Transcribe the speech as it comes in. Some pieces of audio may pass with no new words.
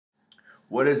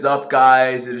What is up,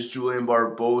 guys? It is Julian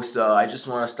Barbosa. I just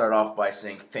want to start off by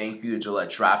saying thank you to Gillette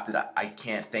Drafted. I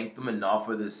can't thank them enough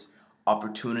for this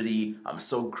opportunity. I'm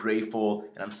so grateful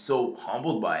and I'm so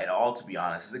humbled by it all, to be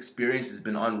honest. This experience has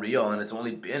been unreal and it's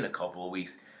only been a couple of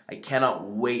weeks. I cannot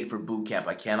wait for boot camp.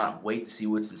 I cannot wait to see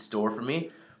what's in store for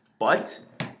me. But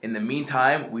in the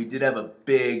meantime, we did have a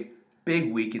big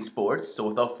week in sports. So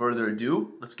without further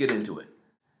ado, let's get into it.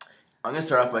 I'm going to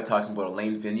start off by talking about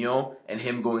Alain Vigneault and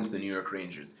him going to the New York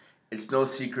Rangers. It's no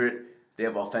secret they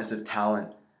have offensive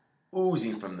talent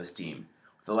oozing from this team,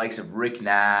 with the likes of Rick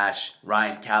Nash,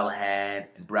 Ryan Callahan,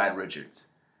 and Brad Richards.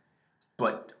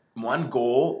 But one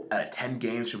goal out of 10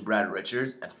 games from Brad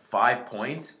Richards and 5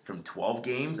 points from 12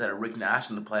 games out of Rick Nash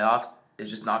in the playoffs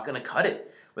is just not going to cut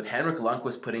it. With Henrik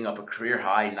Lundqvist putting up a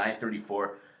career-high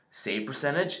 934 save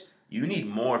percentage, you need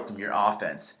more from your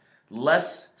offense.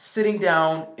 Less sitting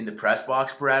down in the press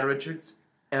box, Brad Richards,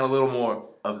 and a little more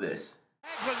of this.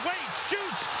 Wade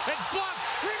shoots, it's blocked,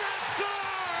 rebound, score!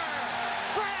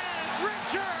 Brad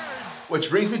Richards! Which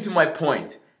brings me to my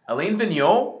point. Alain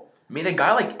Vigneault made a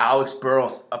guy like Alex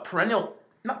Burrows, a perennial,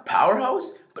 not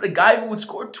powerhouse, but a guy who would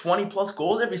score 20-plus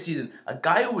goals every season. A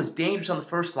guy who was dangerous on the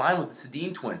first line with the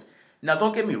Sedin twins. Now,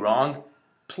 don't get me wrong.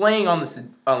 Playing on the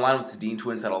line with the Sedin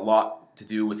twins had a lot to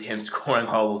do with him scoring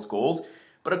all those goals.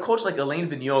 But a coach like Alain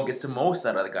Vigneault gets the most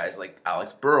out of the guys like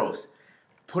Alex Burrows.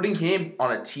 Putting him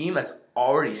on a team that's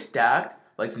already stacked,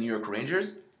 like the New York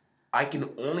Rangers, I can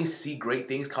only see great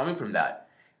things coming from that.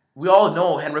 We all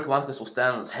know Henrik Lundqvist will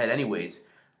stand on his head anyways.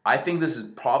 I think this is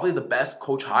probably the best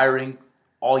coach hiring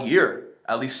all year,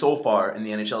 at least so far in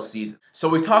the NHL season. So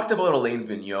we talked about Alain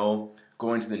Vigneault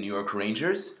going to the New York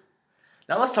Rangers.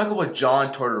 Now let's talk about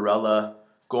John Tortorella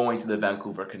going to the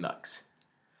Vancouver Canucks.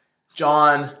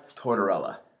 John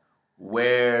Tortorella,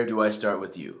 where do I start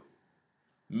with you?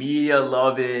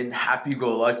 Media-loving,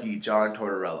 happy-go-lucky John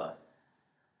Tortorella.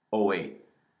 Oh wait,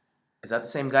 is that the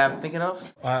same guy I'm thinking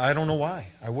of? I don't know why.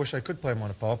 I wish I could play him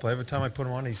on a power play. Every time I put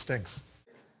him on, he stinks.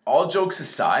 All jokes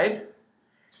aside,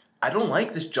 I don't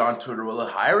like this John Tortorella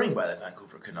hiring by the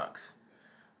Vancouver Canucks.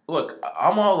 Look,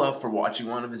 I'm all up for watching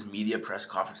one of his media press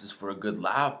conferences for a good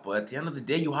laugh, but at the end of the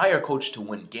day, you hire a coach to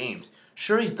win games.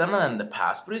 Sure, he's done that in the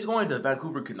past, but he's going to the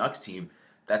Vancouver Canucks team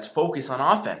that's focused on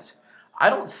offense. I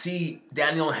don't see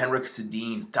Daniel Henrik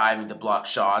Sedin diving to block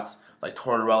shots like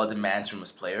Tortorella demands from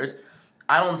his players.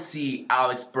 I don't see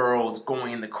Alex Burrows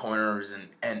going in the corners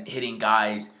and hitting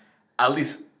guys, at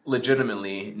least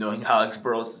legitimately, knowing Alex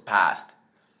Burrows' past.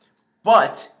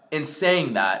 But in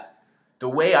saying that, the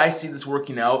way I see this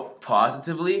working out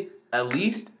positively, at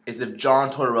least, is if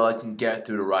John Tortorella can get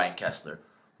through to Ryan Kesler.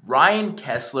 Ryan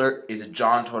Kesler is a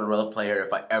John Tortorella player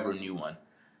if I ever knew one.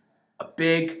 A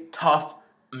big, tough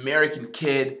American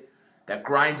kid that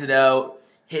grinds it out,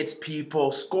 hits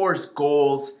people, scores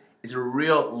goals, is a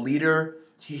real leader.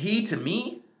 He, to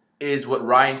me, is what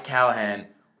Ryan Callahan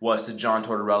was to John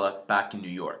Tortorella back in New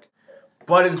York.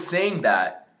 But in saying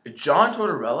that, if John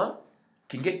Tortorella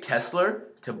can get Kesler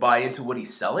to buy into what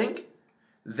he's selling,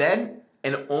 then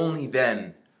and only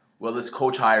then will this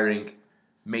coach hiring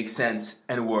make sense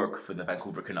and work for the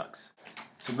Vancouver Canucks.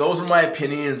 So those are my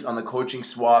opinions on the coaching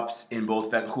swaps in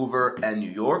both Vancouver and New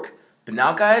York. But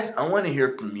now, guys, I want to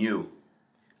hear from you.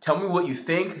 Tell me what you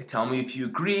think. Tell me if you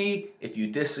agree, if you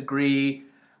disagree.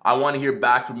 I want to hear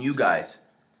back from you guys.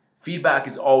 Feedback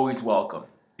is always welcome.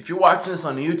 If you're watching this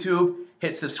on YouTube,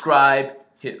 hit subscribe,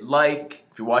 hit like.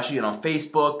 If you're watching it on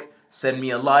Facebook, send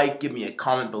me a like, give me a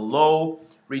comment below.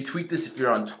 Retweet this if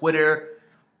you're on Twitter.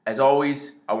 As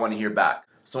always, I want to hear back.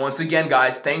 So once again,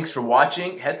 guys, thanks for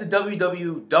watching. Head to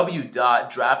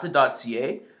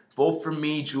www.drafted.ca. Vote for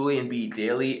me, Julian B.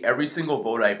 Daily. Every single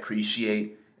vote I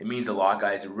appreciate. It means a lot,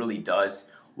 guys. It really does.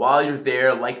 While you're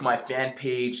there, like my fan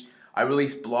page. I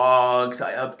release blogs.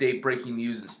 I update breaking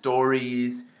news and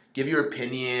stories. Give your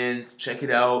opinions. Check it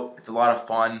out. It's a lot of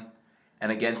fun.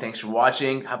 And again, thanks for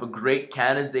watching. Have a great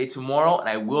Canada's Day tomorrow. And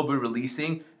I will be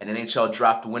releasing an NHL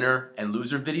draft winner and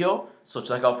loser video. So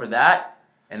check out for that.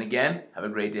 And again, have a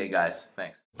great day, guys.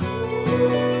 Thanks.